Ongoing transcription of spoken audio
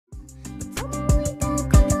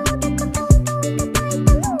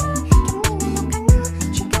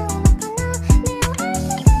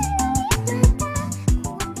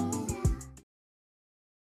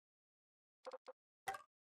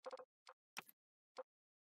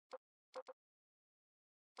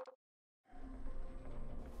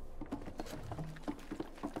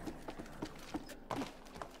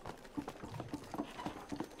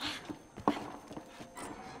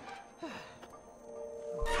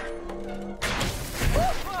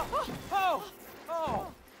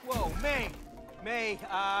May,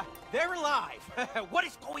 they're alive. What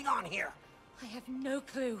is going on here? I have no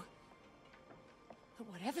clue.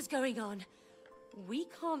 But whatever's going on, we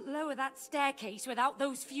can't lower that staircase without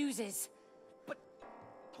those fuses. But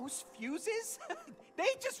those fuses? They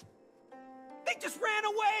just ran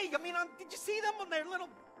away. I mean, did you see them on their little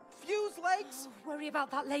fuse legs? Oh, worry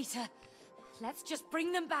about that later. Let's just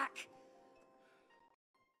bring them back.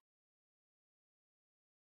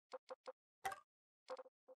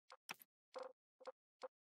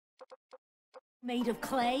 Made of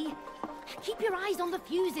clay. Keep your eyes on the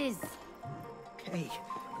fuses. Okay.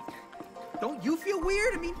 Don't you feel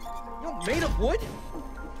weird? I mean, made of wood?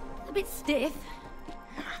 A bit stiff.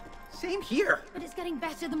 Same here. But it's getting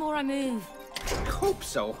better the more I move. I hope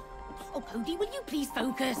so. Oh, Cody, will you please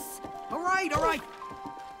focus? All right.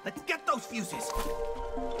 Let's get those fuses.